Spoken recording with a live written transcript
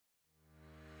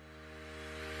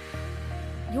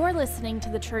You're listening to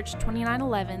the Church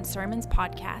 2911 Sermons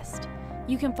Podcast.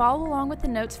 You can follow along with the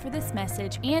notes for this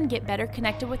message and get better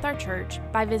connected with our church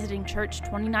by visiting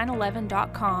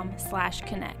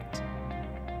church2911.com/connect.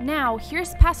 Now,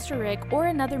 here's Pastor Rick or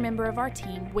another member of our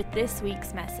team with this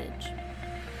week's message.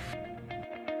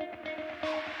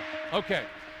 Okay,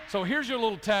 so here's your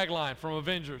little tagline from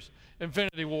Avengers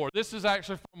Infinity War. This is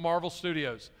actually from Marvel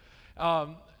Studios.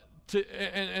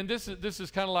 This is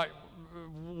kind of like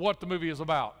what the movie is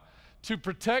about. To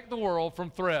protect the world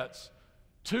from threats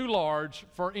too large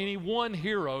for any one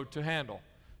hero to handle.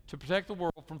 To protect the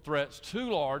world from threats too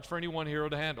large for any one hero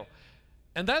to handle.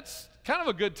 And that's kind of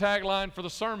a good tagline for the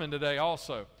sermon today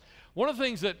also. One of the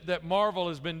things that Marvel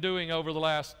has been doing over the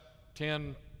last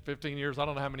 10, 15 years, I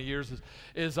don't know how many years,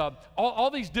 is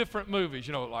all these different movies,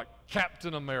 like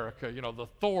Captain America, the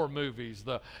Thor movies,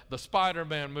 the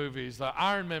Spider-Man movies, the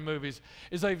Iron Man movies,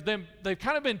 is they've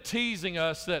kind of been teasing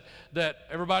us that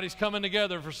everybody's coming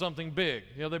together for something big.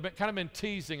 They've kind of been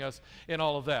teasing us in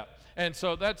all of that. And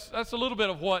so that's a little bit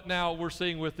of what now we're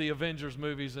seeing with the Avengers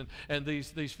movies and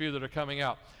these few that are coming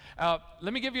out.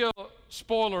 Let me give you a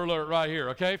spoiler alert right here,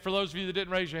 okay? For those of you that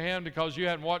didn't raise your hand because you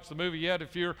hadn't watched the movie yet,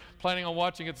 if you're planning on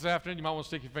watching it this afternoon, you might want to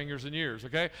stick your fingers in yours,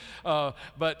 okay?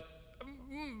 But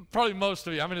probably most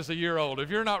of you, it's a year old. If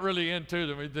you're not really into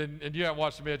them and you haven't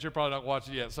watched them yet, you're probably not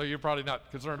watching it yet, so you're probably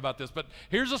not concerned about this. But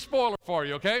here's a spoiler for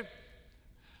you, okay?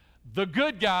 The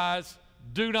good guys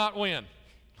do not win.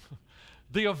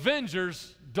 The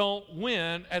Avengers don't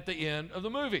win at the end of the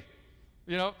movie.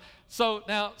 So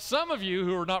now some of you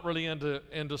who are not really into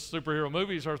superhero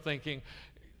movies are thinking,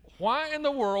 why in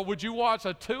the world would you watch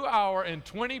a 2-hour and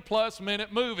 20-plus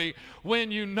minute movie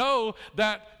when you know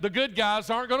that the good guys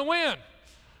aren't going to win?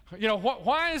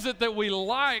 Why is it that we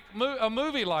like a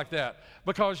movie like that?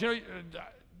 Because,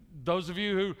 those of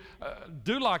you who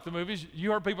do like the movies,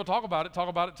 you heard people talk about it.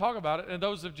 And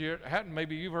those of you who hadn't,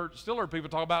 maybe you've still heard people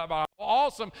talk about how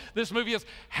awesome this movie is.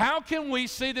 How can we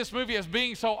see this movie as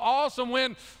being so awesome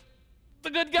when the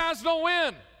good guys don't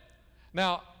win?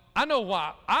 Now, I know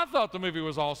why. I thought the movie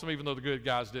was awesome, even though the good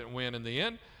guys didn't win in the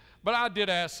end. But I did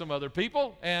ask some other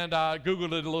people, and I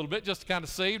Googled it a little bit just to kind of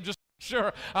see, just to make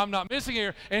sure I'm not missing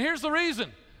here. And here's the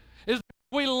reason.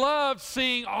 We love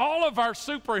seeing all of our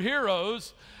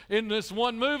superheroes in this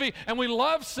one movie, and we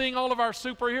love seeing all of our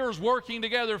superheroes working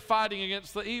together, fighting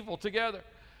against the evil together.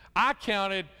 I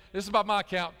counted, this is about my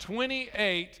count,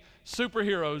 28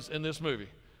 superheroes in this movie.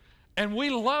 And we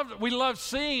love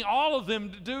seeing all of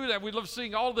them do that. We love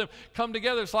seeing all of them come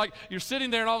together. It's like you're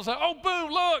sitting there and all of a sudden, oh, boom,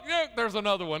 look, there's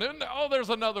another one. And, oh, there's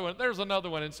another one.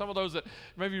 And some of those that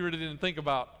maybe you really didn't think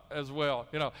about as well.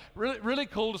 Really, really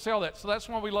cool to see all that. So that's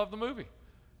why we love the movie.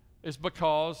 It's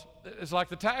because it's like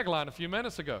the tagline a few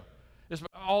minutes ago. It's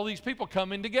all these people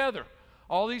coming together.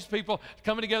 All these people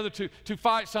coming together to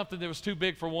fight something that was too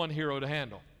big for one hero to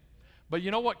handle. But you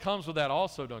know what comes with that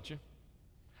also, don't you?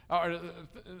 Let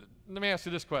me ask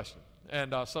you this question.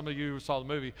 And some of you who saw the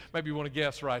movie, maybe you want to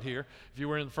guess right here. If you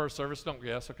were in the first service, don't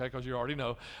guess, okay, because you already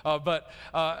know. But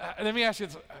let me ask you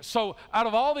this. So out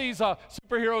of all these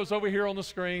superheroes over here on the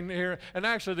screen here, and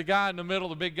actually the guy in the middle,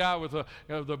 the big guy with the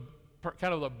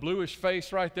kind of the bluish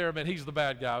face right there, he's the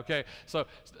bad guy, okay? So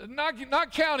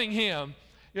not counting him,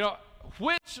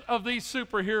 which of these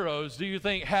superheroes do you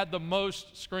think had the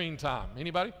most screen time?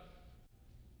 Anybody?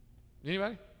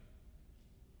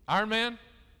 Iron Man,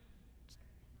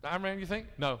 you think?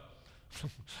 No.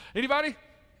 Anybody?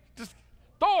 Just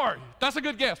Thor. That's a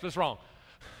good guess, but it's wrong.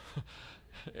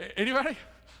 Anybody?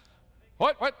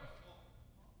 What?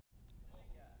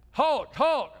 Hulk.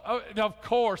 Oh, of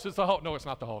course, it's the Hulk. No, it's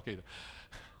not the Hulk either.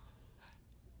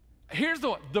 Here's the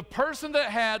one. The person that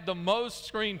had the most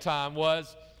screen time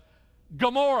was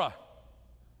Gamora.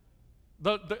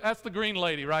 That's the green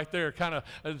lady right there, kind of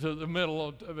to the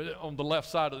middle, on the left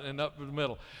side and up in the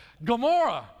middle.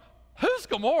 Gamora. Who's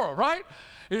Gamora, right?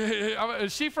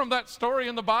 Is she from that story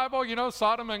in the Bible,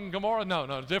 Sodom and Gomorrah? No,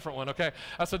 a different one, okay?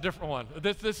 That's a different one.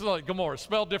 This is like Gamora,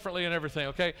 spelled differently and everything,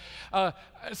 okay?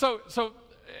 So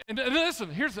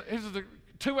listen, here's the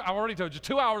I already told you,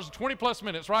 2 hours and 20-plus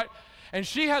minutes, right? And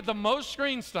she had the most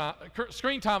screen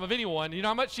time of anyone. You know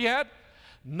how much she had?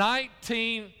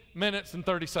 19 minutes and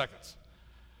 30 seconds.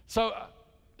 So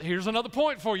here's another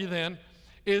point for you then,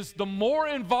 is the more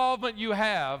involvement you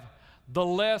have, the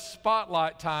less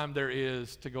spotlight time there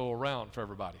is to go around for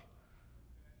everybody.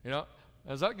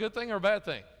 Is that a good thing or a bad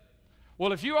thing?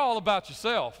 Well, if you're all about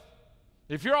yourself,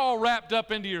 if you're all wrapped up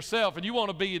into yourself and you want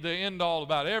to be the end all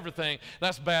about everything,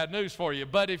 that's bad news for you.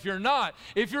 But if you're not,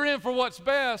 if you're in for what's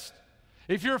best,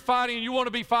 if you're fighting and you want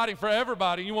to be fighting for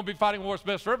everybody, and you want to be fighting for what's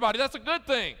best for everybody, that's a good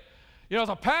thing. You know, as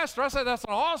a pastor, I say that's an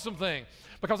awesome thing,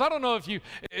 because I don't know if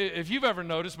you've ever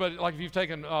noticed, but like if you've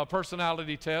taken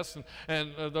personality tests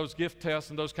and those gift tests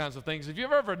and those kinds of things, have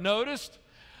you ever noticed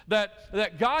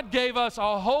that God gave us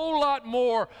a whole lot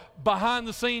more behind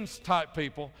the scenes type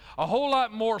people, a whole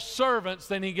lot more servants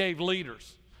than he gave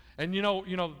leaders? And you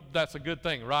know that's a good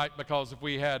thing, right? Because if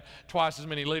we had twice as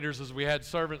many leaders as we had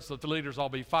servants, that the leaders all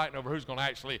be fighting over who's going to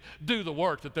actually do the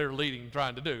work that they're leading and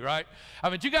trying to do, right?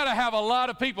 I mean, you got to have a lot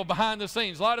of people behind the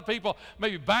scenes, a lot of people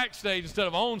maybe backstage instead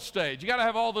of on stage. You got to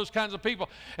have all those kinds of people.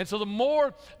 And so the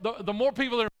more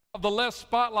people that are involved, the less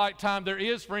spotlight time there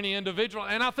is for any individual.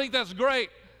 And I think that's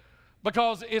great,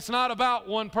 because it's not about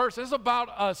one person. It's about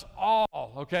us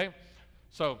all, okay?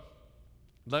 So,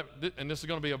 and this is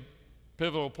going to be a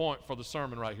pivotal point for the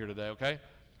sermon right here today, okay?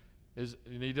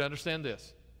 You need to understand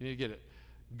this. You need to get it.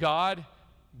 God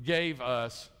gave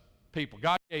us people.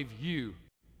 God gave you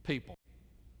people.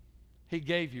 He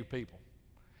gave you people.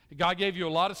 God gave you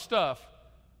a lot of stuff,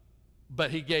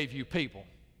 but he gave you people.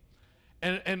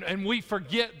 And we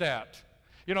forget that.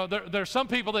 You know, there's some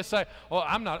people that say, well,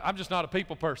 I'm just not a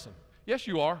people person. Yes,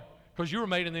 you are, because you were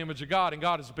made in the image of God, and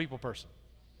God is a people person.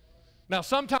 Now,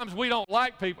 sometimes we don't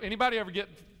like people. Anybody ever get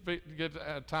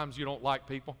times you don't like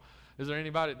people? Is there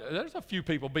anybody? There's a few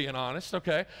people being honest,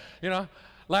 okay? You know,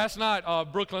 last night,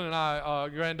 Brooklyn and I,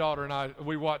 granddaughter and I,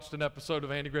 we watched an episode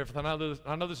of Andy Griffith. I know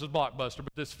this is Blockbuster,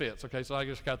 but this fits, okay? So I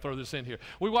just got to throw this in here.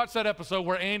 We watched that episode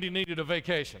where Andy needed a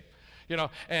vacation. You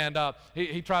know, and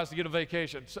he tries to get a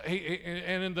vacation. So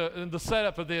and in the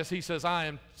setup of this, he says, I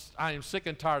am sick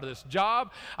and tired of this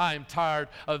job. I am tired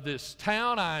of this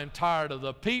town. I am tired of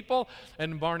the people.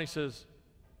 And Barney says,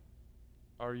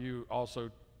 are you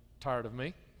also tired of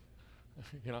me?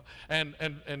 You know, and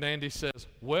Andy says,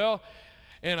 well,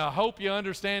 in a hope you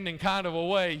understanding kind of a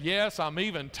way, yes, I'm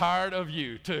even tired of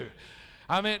you too.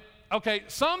 I mean, okay,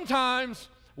 sometimes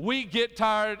we get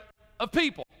tired of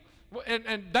people.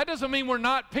 And that doesn't mean we're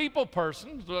not people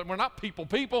persons. We're not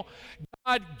people.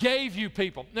 God gave you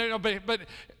people. But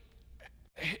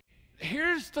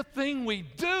here's the thing we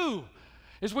do,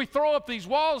 is we throw up these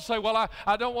walls and say, well,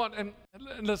 I don't want, and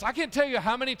listen, I can't tell you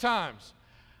how many times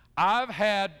I've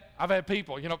had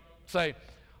people, you know, say,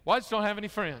 well, I just don't have any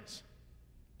friends,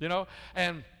 you know,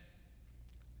 and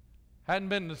hadn't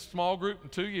been in a small group in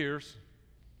 2 years.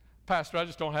 Pastor, I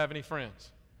just don't have any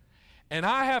friends. And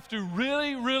I have to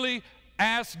really, really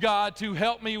ask God to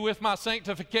help me with my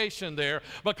sanctification there,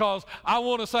 because I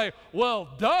want to say, well,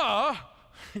 duh,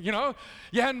 you know,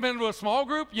 you hadn't been to a small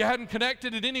group, you hadn't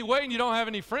connected in any way, and you don't have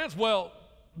any friends. Well,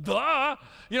 duh,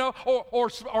 you know,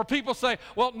 or people say,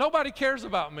 well, nobody cares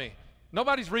about me.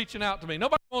 Nobody's reaching out to me.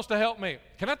 Nobody wants to help me.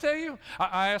 Can I tell you?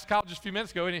 I asked Kyle just a few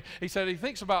minutes ago, and he said he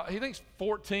thinks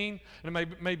 14, and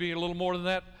it may be a little more than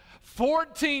that.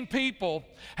 14 people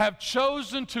have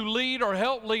chosen to lead or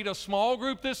help lead a small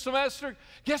group this semester.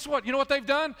 Guess what? You know what they've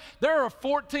done? There are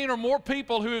 14 or more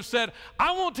people who have said,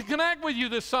 I want to connect with you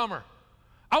this summer.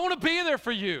 I want to be there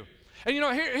for you. And you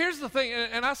know, here's the thing,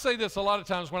 and I say this a lot of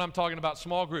times when I'm talking about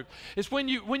small groups, is when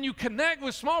you connect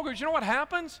with small groups, you know what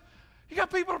happens? You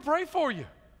got people to pray for you.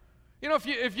 You know,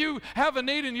 if you have a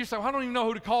need and you say, well, I don't even know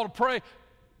who to call to pray,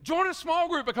 join a small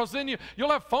group, because then you'll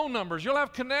have phone numbers, you'll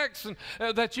have connects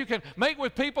that you can make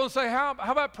with people and say, how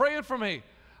about praying for me?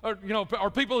 Or, you know, or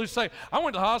people who say, I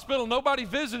went to the hospital, nobody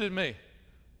visited me,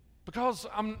 because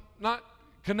I'm not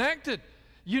connected.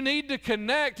 You need to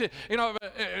connect. You know,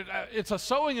 it's a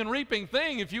sowing and reaping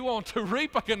thing. If you want to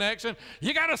reap a connection,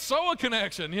 you got to sow a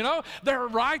connection. You know, they're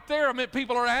right there. I mean,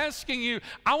 people are asking you,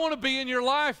 I want to be in your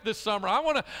life this summer. I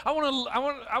want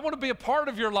to be a part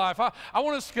of your life. I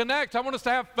want us to connect. I want us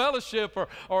to have fellowship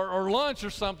or lunch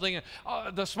or something.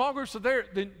 The small groups are there.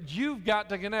 Then you've got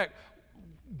to connect.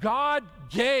 God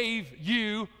gave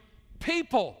you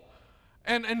people,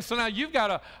 and so now you've got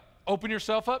to open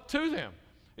yourself up to them.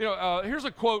 You know, here's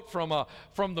a quote from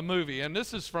the movie, and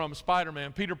this is from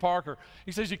Spider-Man, Peter Parker.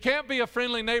 He says, you can't be a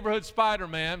friendly neighborhood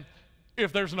Spider-Man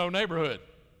if there's no neighborhood.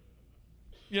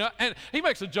 You know, and he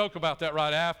makes a joke about that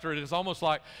right after it. It's almost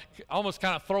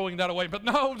kind of throwing that away. But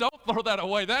no, don't throw that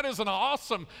away. That is an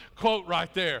awesome quote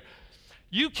right there.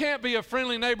 You can't be a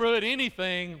friendly neighborhood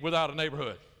anything without a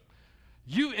neighborhood.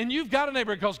 You've got a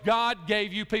neighborhood because God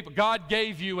gave you people. God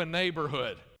gave you a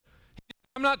neighborhood.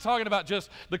 I'm not talking about just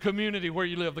the community where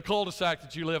you live, the cul-de-sac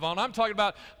that you live on. I'm talking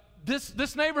about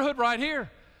this neighborhood right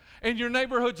here, and your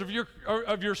neighborhoods of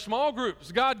your small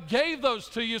groups. God gave those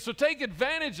to you, so take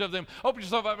advantage of them. Open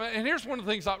yourself up. And here's one of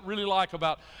the things I really like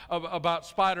about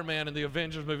Spider-Man and the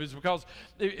Avengers movies, because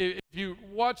if you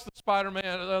watch the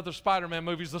other Spider-Man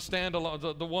movies, the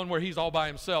standalone, the one where he's all by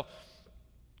himself,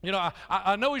 You know,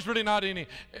 I know he's really not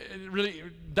really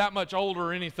that much older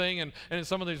or anything, and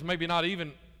some of these maybe not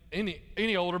even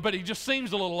any older, but he just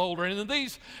seems a little older. And in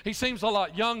these, he seems a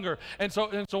lot younger. And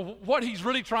so what he's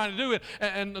really trying to do,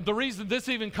 and the reason this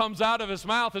even comes out of his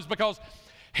mouth is because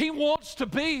he wants to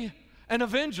be an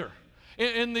avenger.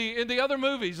 In the other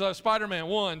movies, Spider-Man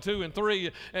 1, 2, and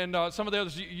 3, and some of the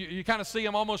others, you kind of see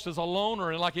him almost as a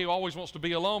loner and like he always wants to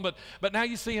be alone. But now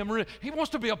you see him, he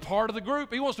wants to be a part of the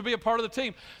group. He wants to be a part of the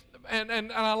team.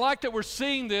 And I like that we're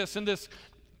seeing this in this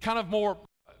kind of more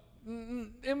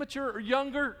immature,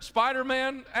 younger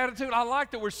Spider-Man attitude. I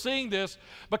like that we're seeing this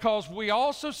because we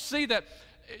also see that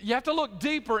you have to look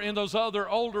deeper in those other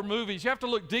older movies. You have to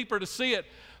look deeper to see it.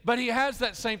 But he has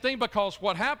that same thing because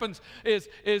what happens is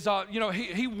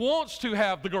he wants to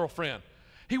have the girlfriend.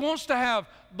 He wants to have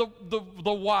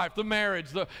the wife, the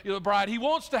marriage, the bride. He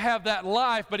wants to have that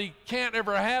life, but he can't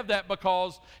ever have that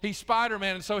because he's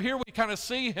Spider-Man. And so here we kind of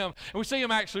see him, and we see him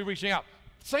actually reaching out.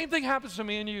 Same thing happens to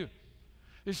me and you.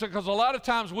 It's because a lot of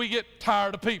times we get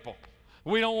tired of people.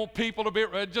 We don't want people to be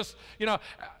just,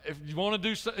 if you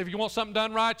want something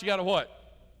done right, you got to what?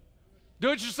 Do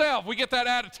it yourself. We get that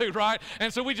attitude, right?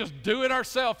 And so we just do it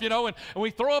ourselves, and we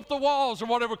throw up the walls or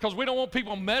whatever because we don't want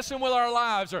people messing with our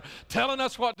lives or telling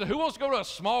us what to. Who wants to go to a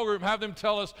small group and have them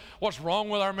tell us what's wrong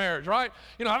with our marriage, right?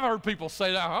 I've heard people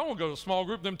say that. I want to go to a small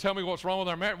group, them tell me what's wrong with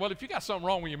our marriage. Well, if you got something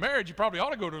wrong with your marriage, you probably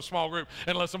ought to go to a small group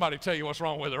and let somebody tell you what's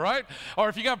wrong with it, right? Or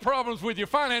if you got problems with your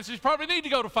finances, you probably need to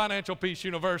go to Financial Peace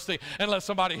University and let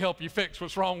somebody help you fix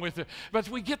what's wrong with it. But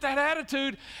we get that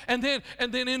attitude, and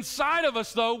then inside of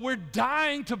us, though, we're dying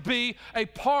to be a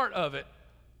part of it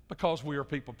because we are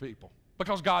people,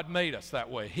 because God made us that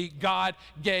way. God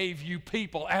gave you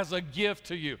people as a gift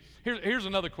to you. Here's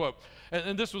another quote,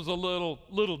 and this was a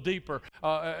little deeper in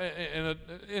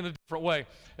a different way.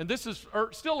 And this is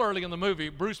still early in the movie.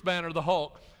 Bruce Banner, the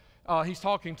Hulk, he's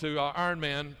talking to Iron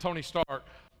Man, Tony Stark,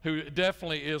 who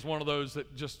definitely is one of those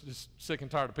that just is sick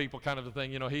and tired of people kind of a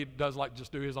thing. He does like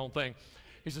just do his own thing.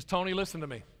 He says, Tony, listen to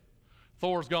me.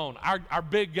 Thor's gone. Our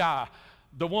big guy,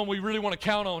 the one we really want to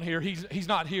count on here, he's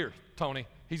not here, Tony.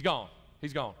 He's gone.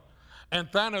 He's gone. And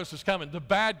Thanos is coming. The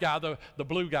bad guy, the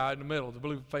blue guy in the middle, the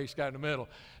blue-faced guy in the middle,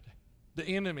 the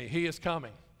enemy, he is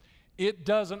coming. It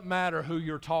doesn't matter who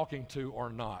you're talking to or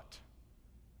not.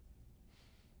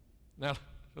 Now,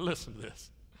 listen to this.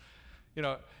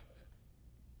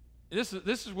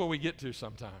 This is where we get to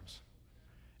sometimes,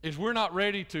 is we're not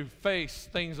ready to face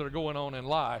things that are going on in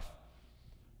life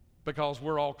because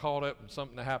we're all caught up in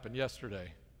something that happened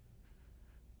yesterday.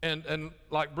 And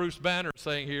like Bruce Banner is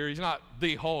saying here, he's not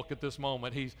the Hulk at this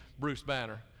moment. He's Bruce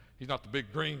Banner. He's not the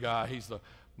big green guy. He's the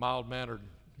mild-mannered,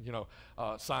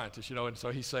 scientist, And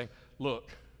so he's saying, look,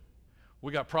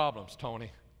 we got problems, Tony.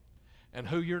 And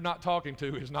who you're not talking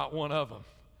to is not one of them.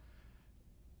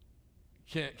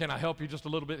 Can I help you just a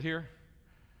little bit here?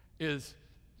 Is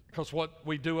because what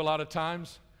we do a lot of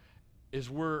times is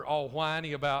we're all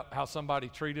whiny about how somebody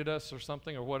treated us or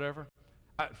something or whatever.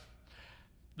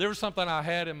 There was something I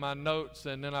had in my notes,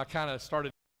 and then I kind of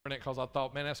started doing it because I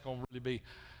thought, man, that's going to really be,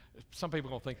 some people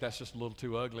are going to think that's just a little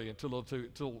too ugly and a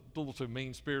little too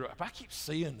mean-spirited. But I keep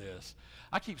seeing this.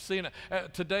 I keep seeing it.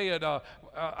 Today,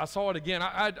 I saw it again.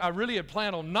 I really had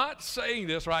planned on not saying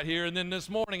this right here, and then this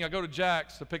morning I go to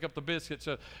Jack's to pick up the biscuits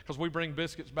because we bring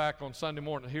biscuits back on Sunday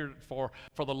morning here for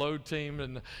the load team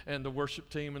and the worship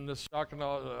team and the shock and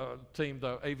team,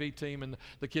 the AV team and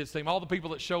the kids team. All the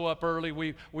people that show up early,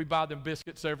 we buy them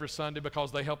biscuits every Sunday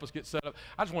because they help us get set up.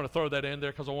 I just want to throw that in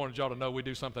there because I wanted y'all to know we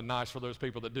do something nice for those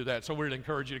people that do that. So we'd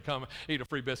encourage you to come eat a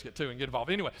free biscuit too and get involved.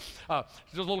 Anyway,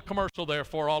 just a little commercial there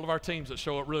for all of our teams that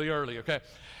show up really early, okay?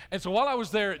 And so while I was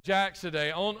there at Jack's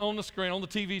today, on the screen, on the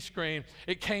TV screen,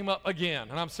 it came up again.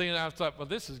 And I'm seeing it, I thought, well,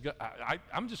 this is good.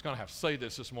 I'm just going to have to say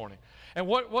this morning. And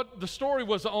what the story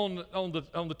was on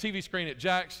the TV screen at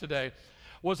Jack's today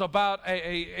was about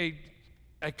a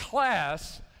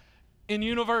class in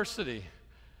university.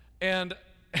 And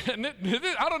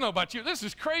I don't know about you, this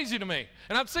is crazy to me.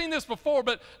 And I've seen this before,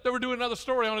 but they were doing another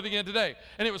story on it again today.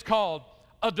 And it was called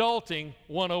Adulting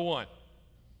 101.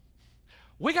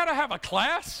 We got to have a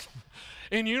class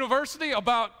in university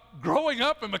about growing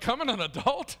up and becoming an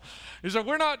adult? Is that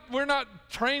we're not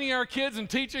training our kids and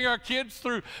teaching our kids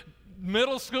through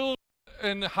middle school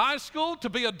and high school to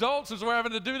be adults as we're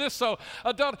having to do this? So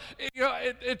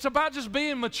it's about just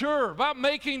being mature, about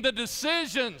making the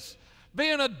decisions,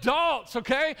 being adults,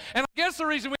 okay? And I guess the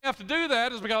reason we have to do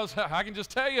that is because I can just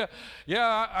tell you,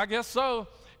 yeah, I guess so.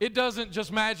 It doesn't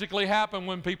just magically happen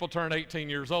when people turn 18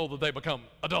 years old that they become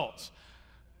adults.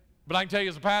 But I can tell you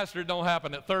as a pastor, it don't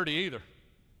happen at 30 either.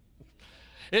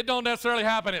 It don't necessarily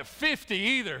happen at 50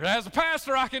 either. As a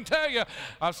pastor, I can tell you,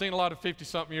 I've seen a lot of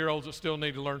 50-something-year-olds that still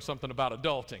need to learn something about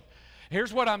adulting.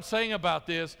 Here's what I'm saying about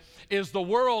this, is the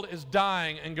world is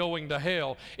dying and going to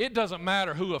hell. It doesn't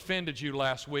matter who offended you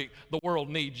last week. The world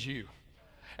needs you.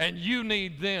 And you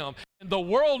need them. And the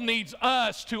world needs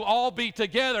us to all be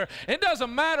together. It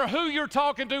doesn't matter who you're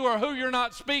talking to or who you're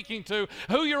not speaking to,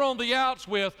 who you're on the outs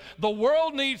with. The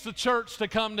world needs the church to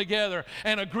come together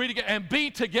and agree together and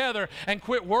be together and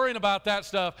quit worrying about that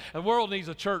stuff. The world needs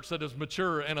a church that is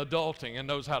mature and adulting and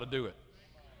knows how to do it.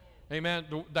 Amen?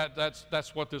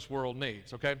 That's what this world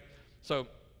needs, okay? So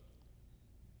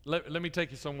let me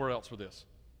take you somewhere else with this,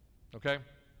 okay?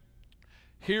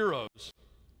 Heroes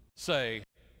say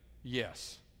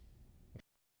yes.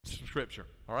 Scripture,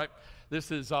 all right?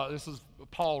 This is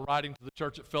Paul writing to the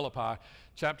church at Philippi,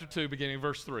 chapter 2, beginning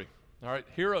verse 3. All right?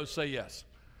 Heroes say yes.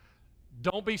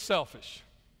 Don't be selfish.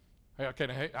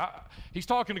 He's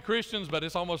talking to Christians, but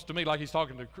it's almost to me like he's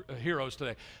talking to heroes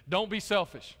today. Don't be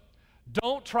selfish.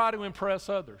 Don't try to impress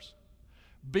others.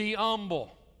 Be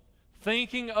humble,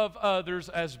 thinking of others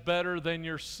as better than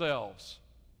yourselves.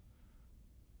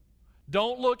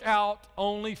 Don't look out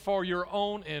only for your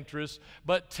own interests,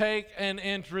 but take an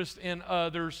interest in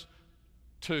others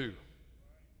too.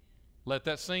 Let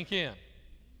that sink in.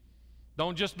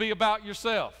 Don't just be about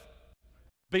yourself.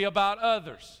 Be about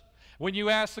others. When you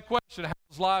ask the question,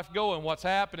 how's life going? What's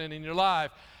happening in your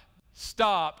life?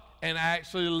 Stop and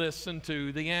actually listen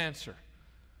to the answer.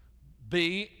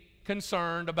 Be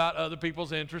concerned about other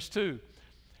people's interests too.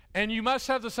 And you must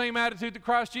have the same attitude that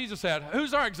Christ Jesus had.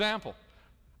 Who's our example?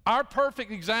 Our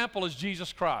perfect example is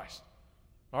Jesus Christ.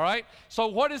 All right? So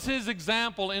what is his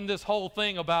example in this whole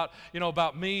thing about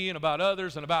me and about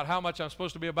others and about how much I'm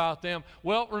supposed to be about them?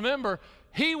 Well, remember,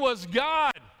 he was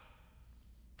God.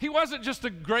 He wasn't just a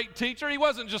great teacher. He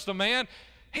wasn't just a man.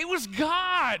 He was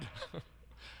God.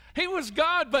 He was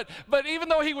God, but even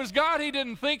though he was God, he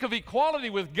didn't think of equality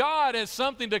with God as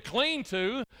something to cling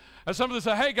to, as something to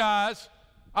say, hey guys,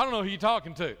 I don't know who you're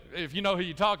talking to, if you know who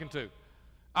you're talking to.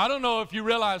 I don't know if you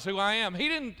realize who I am. He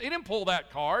didn't pull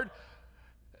that card.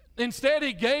 Instead,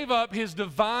 he gave up his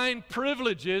divine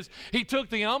privileges. He took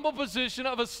the humble position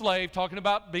of a slave, talking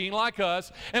about being like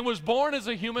us, and was born as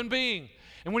a human being.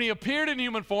 And when he appeared in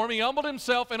human form, he humbled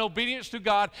himself in obedience to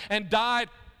God and died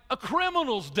a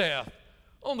criminal's death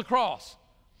on the cross.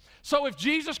 So if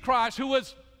Jesus Christ, who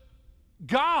was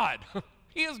God,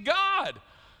 he is God.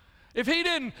 If he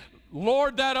didn't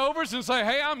lord that over us and say,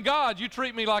 hey, I'm God, you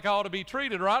treat me like I ought to be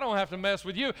treated, or I don't have to mess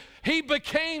with you. He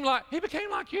became like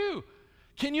you.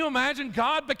 Can you imagine?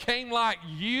 God became like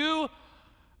you.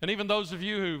 And even those of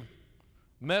you who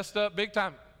messed up big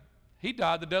time, he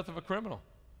died the death of a criminal.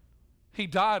 He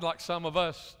died like some of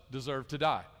us deserve to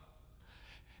die.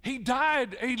 He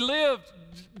died, he lived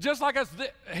just like us.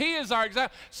 He is our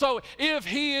example. So if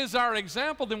he is our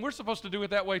example, then we're supposed to do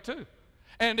it that way too.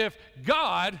 And if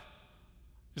God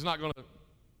is not going to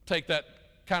take that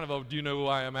kind of a do you know who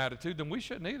I am attitude, then we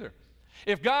shouldn't either.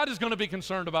 If God is going to be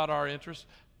concerned about our interests,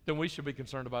 then we should be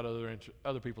concerned about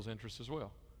other people's interests as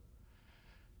well.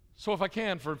 So if I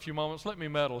can for a few moments, let me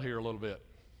meddle here a little bit.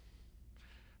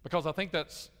 Because I think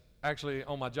that's actually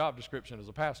on my job description as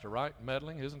a pastor, right?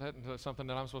 Meddling, isn't that something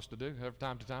that I'm supposed to do from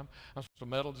time to time? I'm supposed to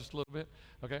meddle just a little bit,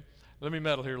 okay? Let me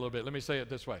meddle here a little bit. Let me say it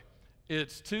this way.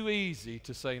 It's too easy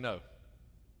to say no.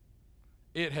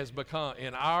 It has become,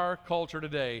 in our culture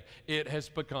today, it has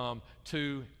become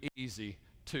too easy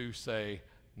to say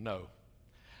no.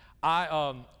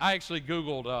 I actually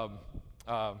Googled,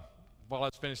 while I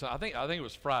was finishing, I think it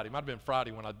was Friday. It might have been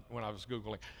Friday when I was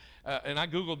Googling. And I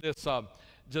Googled this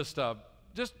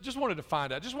just wanted to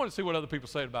find out. Just wanted to see what other people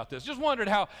said about this. Just wondered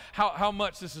how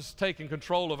much this is taking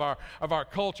control of our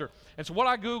culture. And so what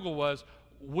I Googled was,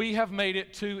 we have made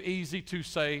it too easy to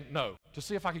say no. To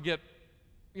see if I could get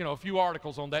a few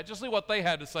articles on that, just see what they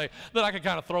had to say that I could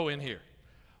kind of throw in here.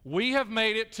 We have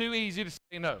made it too easy to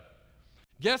say no.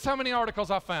 Guess how many articles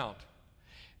I found?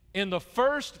 In the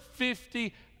first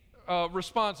 50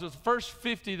 responses, the first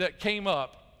 50 that came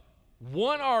up,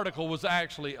 one article was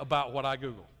actually about what I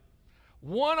Googled.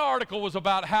 One article was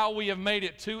about how we have made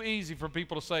it too easy for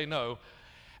people to say no,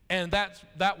 and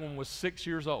that one was 6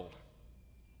 years old.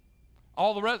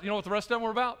 All the rest, you know what the rest of them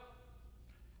were about?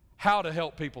 How to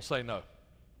help people say no.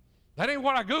 That ain't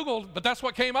what I Googled, but that's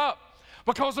what came up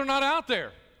because they're not out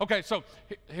there. Okay, so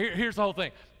here's the whole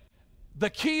thing. The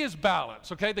key is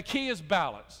balance, okay? The key is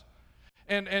balance.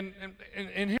 And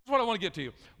here's what I want to get to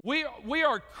you. We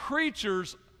are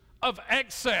creatures of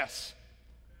excess.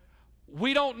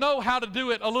 We don't know how to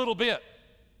do it a little bit.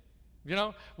 We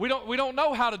don't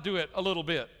know how to do it a little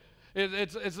bit.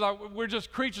 It's like we're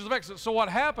just creatures of excellence. So what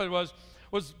happened was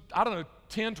I don't know,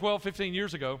 10, 12, 15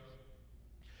 years ago,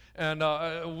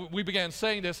 and we began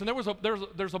saying this, and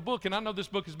there's a book, and I know this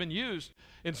book has been used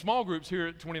in small groups here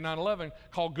at 2911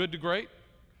 called Good to Great.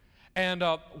 And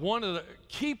one of the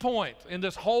key points in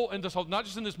this whole, not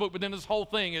just in this book, but in this whole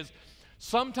thing is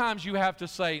sometimes you have to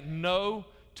say no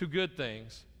to good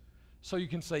things so you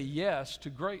can say yes to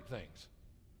great things.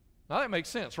 Now that makes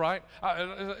sense, right?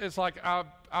 It's like I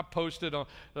posted on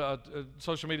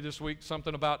social media this week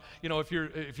something about, if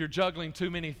you're juggling too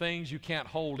many things, you can't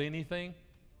hold anything.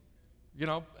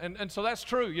 And so that's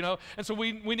true, and so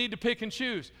we need to pick and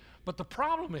choose. But the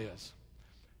problem is,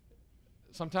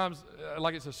 sometimes,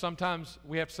 like it says, sometimes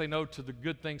we have to say no to the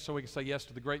good things so we can say yes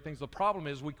to the great things. The problem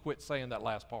is we quit saying that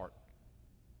last part.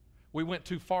 We went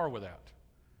too far with that.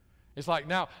 It's like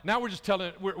now we're just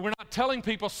we're not telling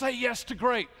people say yes to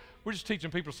great. We're just teaching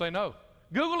people to say no.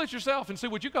 Google it yourself and see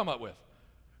what you come up with.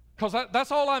 Because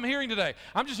that's all I'm hearing today.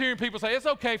 I'm just hearing people say it's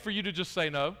okay for you to just say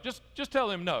no. Just tell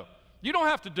them no. You don't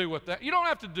have to do with that. You don't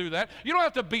have to do that. You don't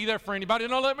have to be there for anybody.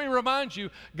 No, let me remind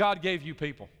you, God gave you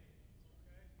people.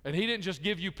 And He didn't just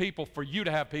give you people for you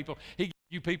to have people. He gave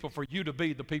you people for you to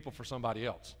be the people for somebody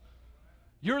else.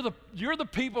 You're the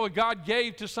people that God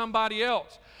gave to somebody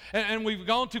else. And we've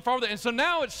gone too far with it. And so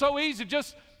now it's so easy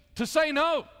just to say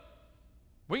no.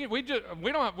 We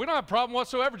don't have a problem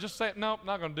whatsoever. Just say, no,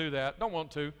 not going to do that. Don't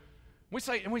want to. We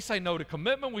say no to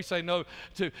commitment. We say no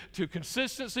to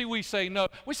consistency. We say no.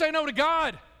 We say no to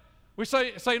God. We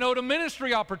say no to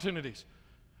ministry opportunities.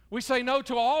 We say no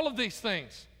to all of these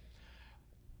things.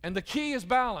 And the key is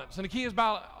balance. And the key is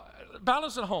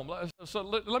balance at home. So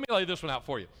let me lay this one out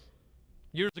for you.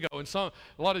 Years ago, and a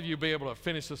lot of you will be able to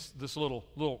finish this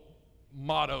little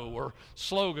motto or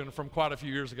slogan from quite a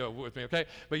few years ago with me, okay?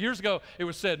 But years ago, it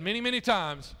was said many, many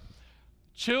times,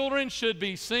 children should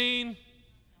be seen.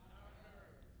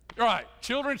 All right,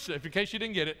 children, in case you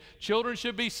didn't get it, children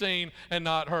should be seen and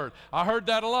not heard. I heard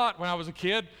that a lot when I was a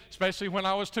kid, especially when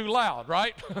I was too loud,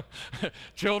 right?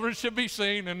 Children should be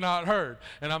seen and not heard.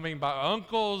 And I mean by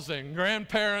uncles and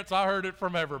grandparents, I heard it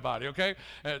from everybody, okay?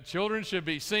 Children should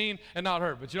be seen and not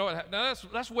heard. But you know what? Now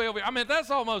that's way over.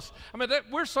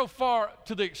 We're so far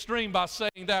to the extreme by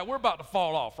saying that, we're about to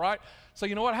fall off, right? So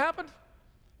you know what happened?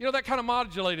 That kind of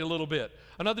modulated a little bit.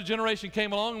 Another generation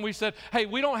came along and we said, hey,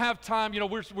 we don't have time,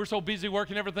 we're so busy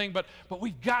working everything, but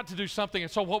we've got to do something.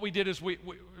 And so what we did is we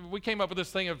came up with this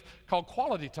thing called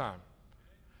quality time.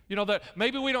 That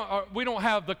maybe we don't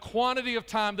have the quantity of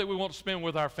time that we want to spend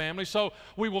with our family, so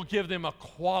we will give them a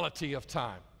quality of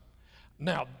time.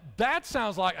 Now, that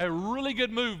sounds like a really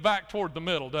good move back toward the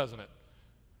middle, doesn't it?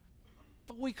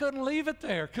 But we couldn't leave it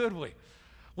there, could we?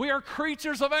 We are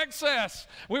creatures of excess.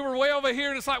 We were way over here,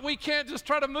 and it's like we can't just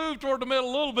try to move toward the middle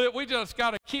a little bit. We just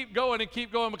got to keep going,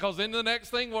 because in the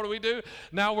next thing, what do?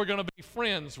 Now we're going to be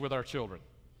friends with our children.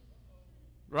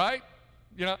 Right?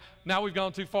 Now we've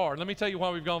gone too far. Let me tell you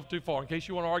why we've gone too far. In case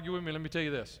you want to argue with me, let me tell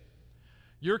you this.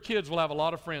 Your kids will have a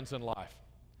lot of friends in life.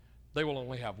 They will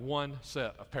only have one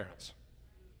set of parents.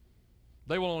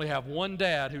 They will only have one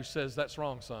dad who says, that's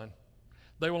wrong, son.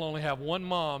 They will only have one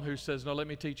mom who says, no, let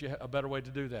me teach you a better way to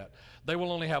do that. They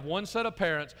will only have one set of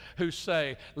parents who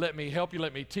say, let me help you,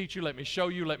 let me teach you, let me show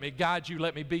you, let me guide you,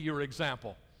 let me be your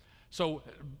example. So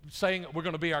saying we're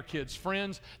going to be our kids'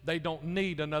 friends, they don't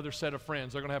need another set of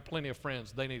friends. They're going to have plenty of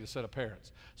friends. They need a set of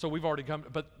parents. So we've already come,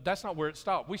 but that's not where it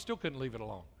stopped. We still couldn't leave it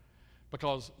alone,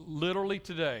 because literally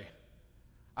today,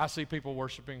 I see people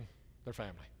worshiping their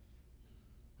family.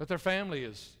 But their family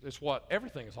is what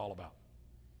everything is all about.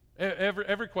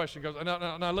 Every question goes,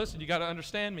 now listen, you got to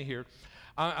understand me here.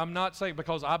 I'm not saying,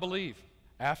 because I believe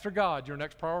after God, your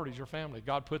next priority is your family.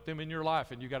 God put them in your life,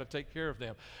 and you got to take care of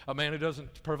them. A man who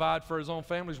doesn't provide for his own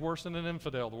family is worse than an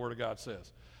infidel, the Word of God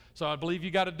says. So I believe you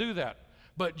got to do that.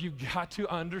 But you've got to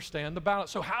understand the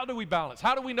balance. So how do we balance?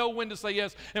 How do we know when to say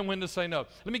yes and when to say no?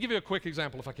 Let me give you a quick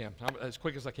example if I can, as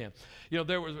quick as I can.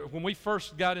 When we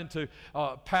first got into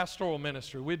pastoral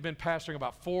ministry, we'd been pastoring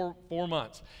about four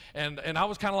months. And I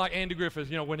was kind of like Andy Griffith.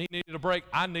 When he needed a break,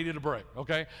 I needed a break,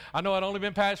 okay? I know I'd only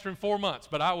been pastoring 4 months,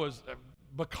 but I was...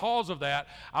 Because of that,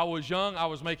 I was young, I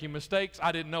was making mistakes,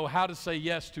 I didn't know how to say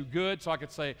yes to good, so I could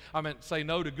say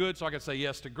no to good, so I could say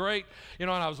yes to great,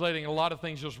 and I was letting a lot of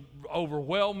things just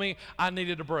overwhelm me. I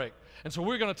needed a break. And so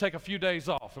we're going to take a few days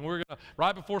off, and we're going to,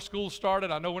 right before school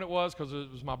started, I know when it was because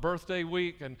it was my birthday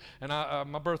week, and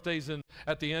my birthday's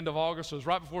at the end of August, so it was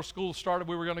right before school started,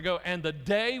 we were going to go, and the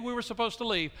day we were supposed to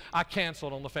leave, I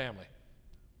canceled on the family.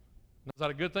 Is that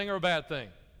a good thing or a bad thing?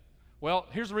 Well,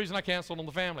 here's the reason I canceled on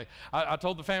the family. I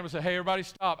told the family, hey, everybody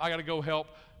stop. I got to go help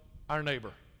our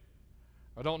neighbor.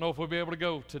 I don't know if we'll be able to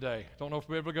go today. Don't know if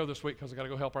we'll be able to go this week because I got to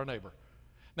go help our neighbor.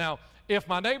 Now, if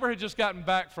my neighbor had just gotten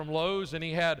back from Lowe's and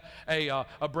he had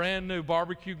a brand new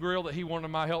barbecue grill that he wanted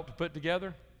my help to put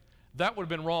together, that would have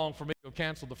been wrong for me to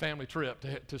cancel the family trip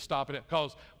to stop it,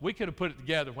 because we could have put it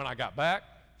together when I got back,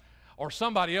 or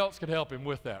somebody else could help him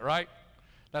with that, right?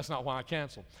 That's not why I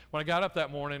canceled. When I got up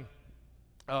that morning,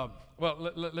 let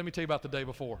me tell you about the day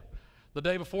before. The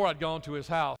day before, I'd gone to his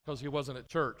house because he wasn't at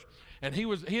church. And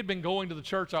he had been going to the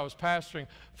church I was pastoring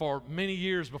for many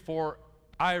years before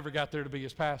I ever got there to be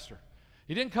his pastor.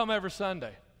 He didn't come every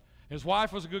Sunday. His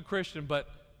wife was a good Christian, but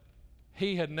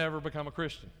he had never become a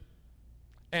Christian.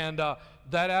 And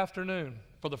that afternoon,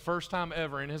 for the first time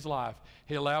ever in his life,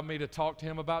 he allowed me to talk to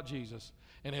him about Jesus,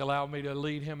 and he allowed me to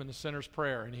lead him in the sinner's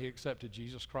prayer, and he accepted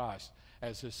Jesus Christ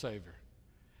as his Savior.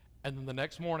 And then the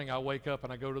next morning, I wake up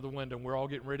and I go to the window, and we're all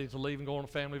getting ready to leave and go on a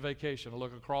family vacation. I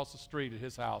look across the street at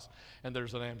his house, and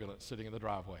there's an ambulance sitting in the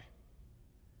driveway.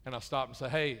 And I stop and say,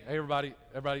 hey, everybody,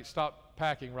 stop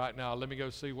packing right now. Let me go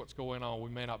see what's going on.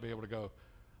 We may not be able to go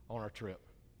on our trip.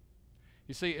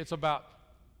 You see, it's about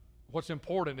what's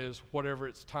important is whatever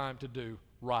it's time to do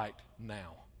right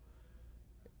now.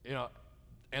 You know,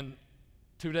 and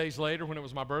 2 days later, when it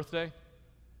was my birthday,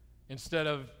 instead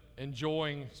of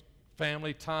enjoying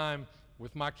family time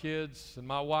with my kids and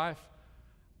my wife,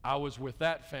 I was with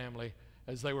that family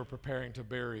as they were preparing to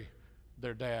bury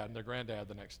their dad and their granddad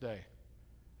the next day.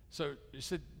 So you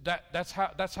said that's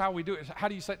how we do it. How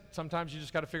do you say? Sometimes you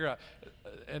just got to figure out,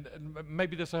 and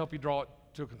maybe this will help you draw it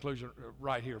to a conclusion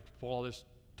right here. Pull all this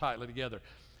tightly together.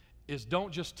 Is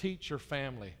don't just teach your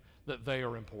family that they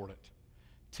are important.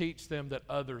 Teach them that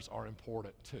others are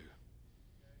important too.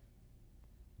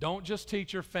 Don't just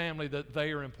teach your family that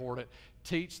they are important.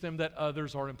 Teach them that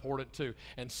others are important too.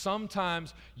 And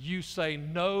sometimes you say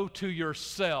no to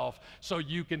yourself so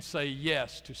you can say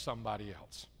yes to somebody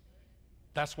else.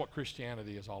 That's what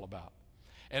Christianity is all about.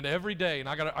 And every day, and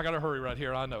I gotta hurry right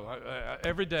here, I know.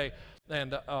 Every day,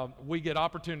 and we get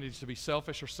opportunities to be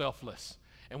selfish or selfless.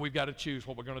 And we've got to choose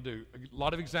what we're going to do. A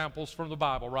lot of examples from the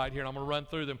Bible right here, and I'm going to run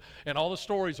through them. And all the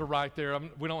stories are right there.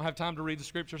 We don't have time to read the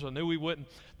scriptures. I knew we wouldn't.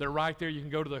 They're right there. You can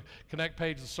go to the Connect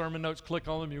page, the sermon notes, click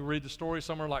on them. You read the story.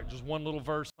 Some are like just one little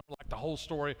verse, some are like the whole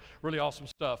story. Really awesome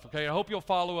stuff, okay? I hope you'll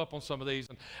follow up on some of these.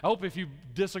 And I hope if you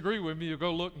disagree with me, you'll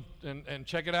go look and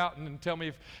check it out and tell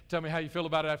me how you feel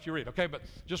about it after you read, okay? But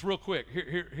just real quick,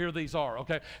 here these are,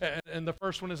 okay? And the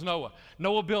first one is Noah.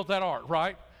 Noah built that ark,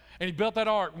 right? And he built that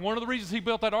ark. One of the reasons he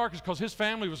built that ark is because his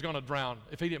family was going to drown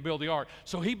if he didn't build the ark.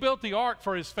 So he built the ark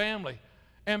for his family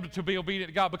and to be obedient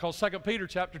to God, because 2 Peter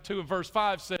chapter 2 and verse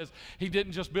 5 says he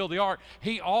didn't just build the ark.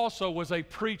 He also was a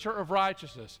preacher of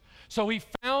righteousness. So he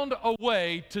found a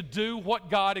way to do what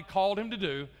God had called him to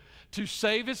do, to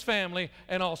save his family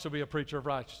and also be a preacher of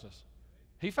righteousness.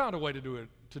 He found a way to do it,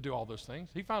 to do all those things.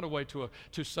 He found a way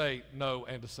to say no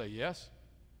and to say yes.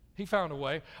 He found a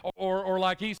way. Or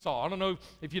like Esau. I don't know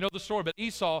if you know the story, but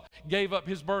Esau gave up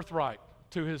his birthright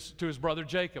to his brother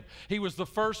Jacob. He was the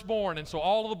firstborn, and so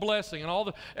all of the blessing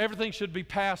and everything should be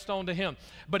passed on to him.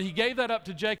 But he gave that up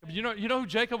to Jacob. You know who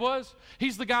Jacob was?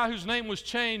 He's the guy whose name was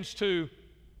changed to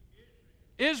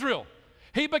Israel.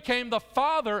 He became the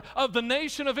father of the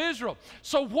nation of Israel.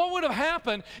 So what would have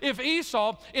happened if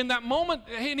Esau, in that moment,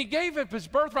 and he gave up his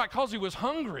birthright because he was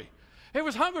hungry. He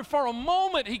was hungry for a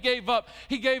moment. He gave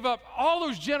up all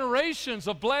those generations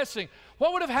of blessing.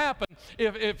 What would have happened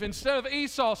if instead of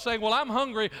Esau saying, well, I'm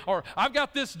hungry, or I've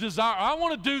got this desire, I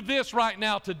want to do this right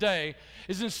now today,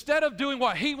 is instead of doing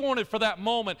what he wanted for that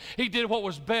moment, he did what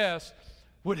was best.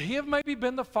 Would he have maybe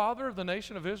been the father of the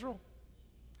nation of Israel?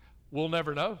 We'll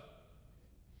never know.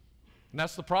 And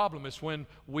that's the problem, is when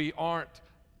we aren't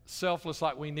selfless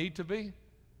like we need to be,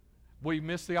 we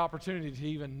miss the opportunity to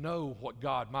even know what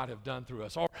God might have done through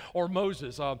us. Or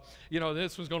Moses.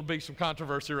 This one's going to be some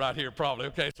controversy right here probably.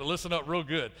 Okay, so listen up real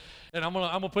good. And I'm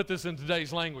gonna put this in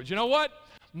today's language. You know what?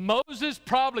 Moses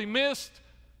probably missed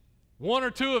one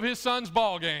or two of his son's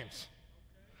ball games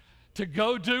to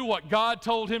go do what God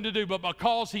told him to do. But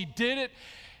because he did it,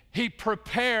 he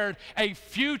prepared a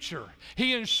future.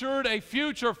 He ensured a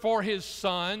future for his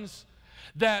sons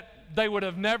that they would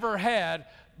have never had,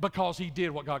 because he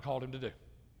did what God called him to do.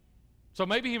 So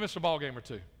maybe he missed a ball game or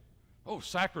two. Oh,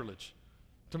 sacrilege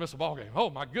to miss a ball game.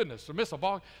 Oh my goodness, to miss a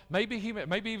ball. Maybe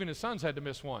even his sons had to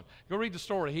miss one. Go read the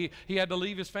story. He had to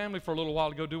leave his family for a little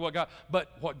while to go do what God.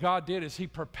 But what God did is he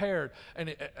prepared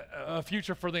a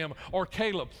future for them. Or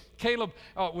Caleb. Caleb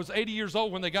was 80 years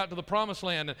old when they got to the Promised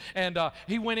Land, and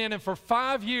he went in, and for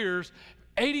 5 years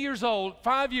 80 years old,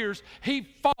 5 years, he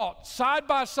fought side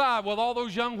by side with all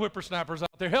those young whippersnappers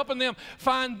out there, helping them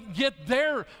get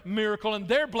their miracle and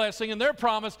their blessing and their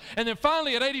promise. And then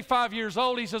finally at 85 years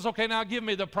old, he says, okay, now give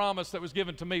me the promise that was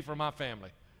given to me for my family.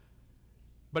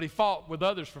 But he fought with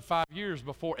others for 5 years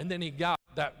before, and then he got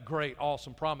that great,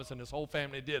 awesome promise, and his whole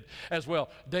family did as well.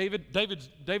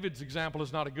 David's example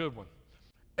is not a good one.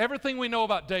 Everything we know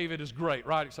about David is great,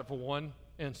 right, except for one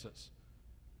instance.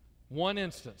 One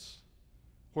instance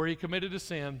where he committed a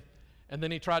sin, and then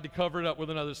he tried to cover it up with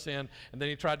another sin, and then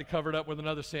he tried to cover it up with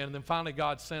another sin, and then finally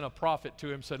God sent a prophet to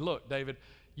him and said, look, David,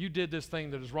 you did this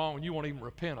thing that is wrong, and you won't even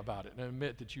repent about it and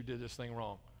admit that you did this thing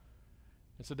wrong.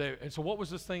 And so what was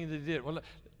this thing that he did? Well,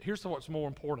 here's what's more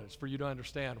important is for you to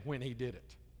understand when he did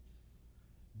it.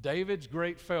 David's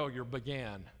great failure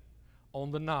began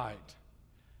on the night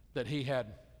that he had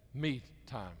me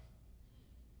time.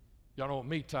 Y'all know what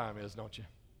me time is, don't you?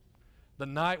 The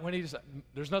night when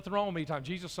there's nothing wrong with me time.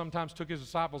 Jesus sometimes took his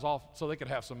disciples off so they could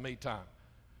have some me time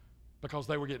because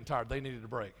they were getting tired. They needed a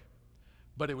break.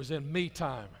 But it was in me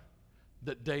time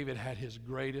that David had his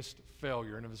greatest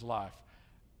failure in his life.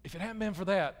 If it hadn't been for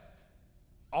that,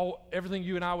 everything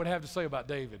you and I would have to say about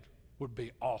David would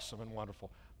be awesome and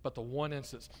wonderful. But the one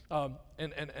instance,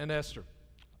 and Esther,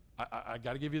 I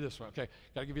got to give you this one, okay?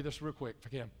 Got to give you this real quick if I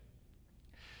can.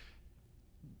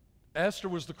 Esther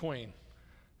was the queen.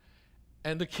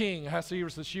 And the king,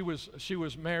 Ahasuerus, that she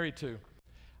was married to,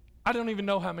 I don't even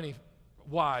know how many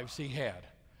wives he had,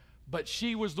 but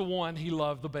she was the one he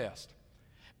loved the best.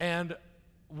 And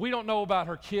we don't know about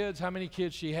her kids, how many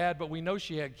kids she had, but we know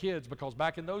she had kids because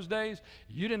back in those days,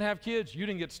 you didn't have kids, you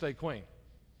didn't get to stay queen.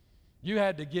 You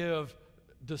had to give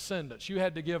descendants. You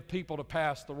had to give people to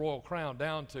pass the royal crown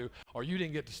down to, or you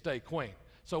didn't get to stay queen.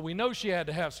 So we know she had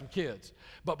to have some kids.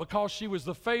 But because she was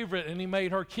the favorite and he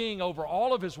made her king over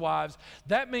all of his wives,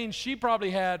 that means she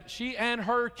and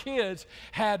her kids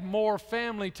had more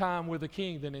family time with the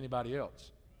king than anybody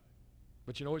else.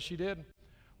 But you know what she did?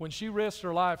 When she risked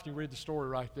her life, you read the story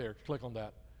right there, click on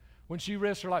that. When she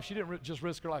risked her life, she didn't just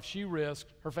risk her life, she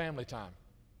risked her family time.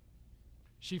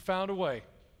 She found a way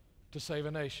to save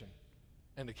a nation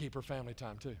and to keep her family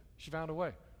time too. She found a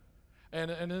way. And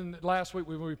then last week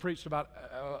when we preached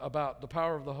about the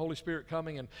power of the Holy Spirit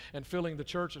coming and filling the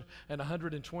church, and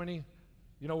 120,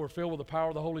 were filled with the power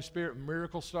of the Holy Spirit,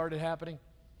 miracles started happening.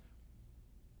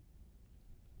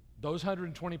 Those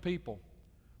 120 people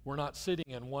were not sitting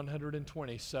in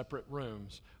 120 separate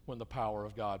rooms when the power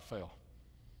of God fell.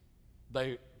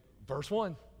 Verse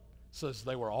 1 says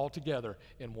they were all together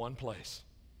in one place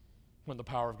when the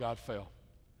power of God fell.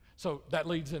 So that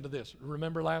leads into this.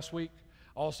 Remember last week?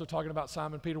 Also talking about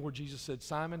Simon Peter, where Jesus said,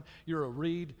 Simon, you're a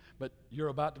reed, but you're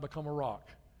about to become a rock.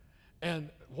 And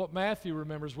what Matthew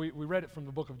remembers, we read it from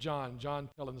the book of John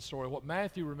telling the story. What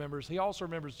Matthew remembers, he also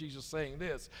remembers Jesus saying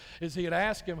this, is he had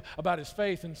asked him about his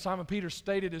faith, and Simon Peter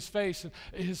stated his faith,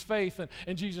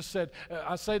 and Jesus said,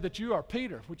 I say that you are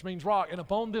Peter, which means rock, and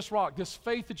upon this rock, this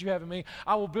faith that you have in me,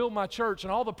 I will build my church,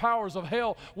 and all the powers of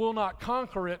hell will not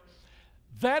conquer it.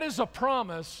 That is a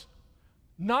promise,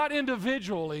 not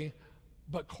individually,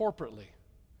 but corporately.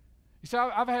 You see,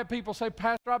 I've had people say,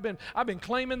 Pastor, I've been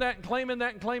claiming that and claiming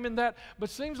that and claiming that, but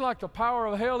it seems like the power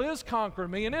of hell is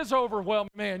conquering me and is overwhelming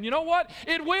me. Man, you know what?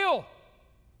 It will,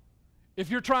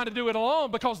 if you're trying to do it alone,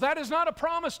 because that is not a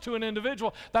promise to an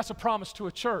individual. That's a promise to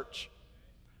a church.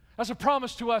 That's a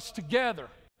promise to us together.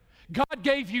 God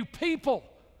gave you people.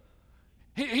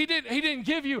 He didn't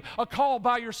give you a call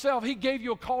by yourself. He gave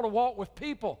you a call to walk with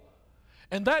people.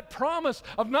 And that promise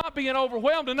of not being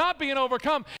overwhelmed and not being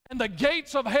overcome and the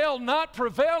gates of hell not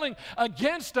prevailing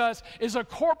against us is a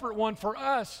corporate one for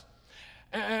us.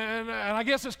 And I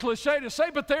guess it's cliche to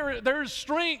say, but there is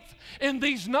strength in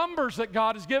these numbers that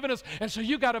God has given us. And so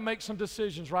you got to make some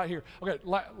decisions right here. Okay,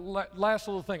 last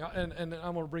little thing, and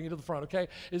I'm going to bring you to the front, okay,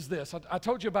 is this. I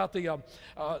told you about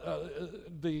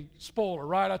the spoiler,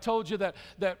 right? I told you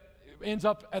that ends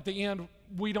up at the end,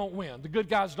 we don't win. The good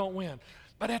guys don't win.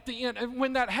 But at the end, and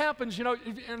when that happens, and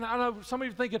I know some of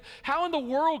you are thinking, how in the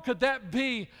world could that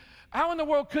be? How in the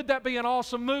world could that be an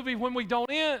awesome movie when we don't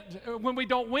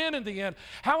win in the end?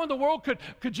 How in the world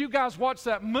could you guys watch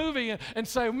that movie and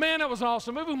say, man, that was an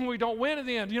awesome movie when we don't win in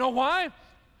the end? You know why?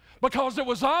 Because it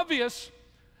was obvious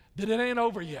that it ain't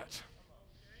over yet.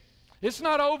 It's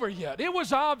not over yet. It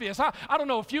was obvious. I don't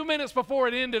know, a few minutes before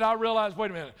it ended, I realized, wait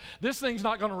a minute, this thing's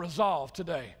not going to resolve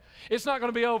today. It's not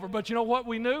going to be over. But you know what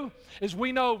we knew? Is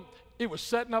we know it was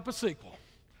setting up a sequel.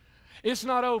 It's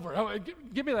not over. Oh,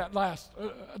 give me that last.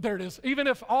 There it is. Even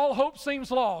if all hope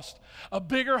seems lost, a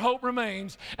bigger hope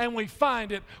remains, and we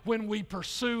find it when we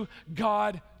pursue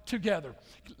God together.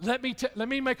 Let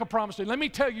me make a promise to you. Let me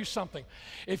tell you something.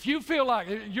 If you feel like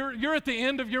you're at the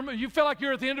end of your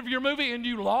movie and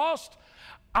you lost,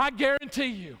 I guarantee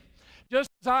you, just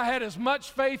as I had as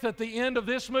much faith at the end of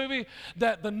this movie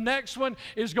that the next one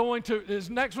is going to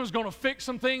fix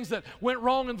some things that went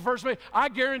wrong in the first movie, I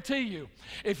guarantee you,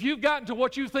 if you've gotten to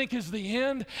what you think is the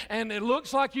end and it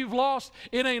looks like you've lost,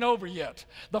 it ain't over yet.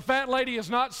 The fat lady is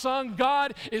not sung.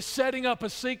 God is setting up a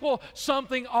sequel.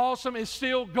 Something awesome is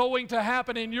still going to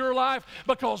happen in your life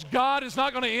because God is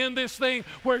not going to end this thing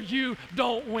where you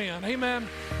don't win. Amen.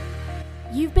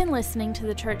 You've been listening to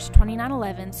the Church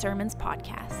 2911 Sermons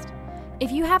podcast.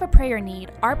 If you have a prayer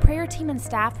need, our prayer team and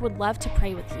staff would love to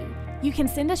pray with you. You can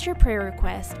send us your prayer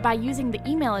request by using the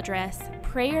email address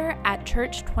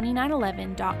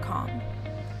prayer@church2911.com.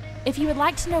 If you would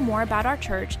like to know more about our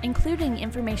church, including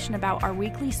information about our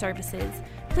weekly services,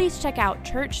 please check out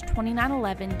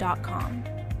church2911.com.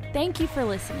 Thank you for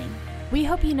listening. We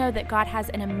hope you know that God has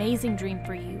an amazing dream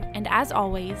for you, and as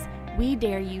always, we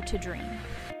dare you to dream.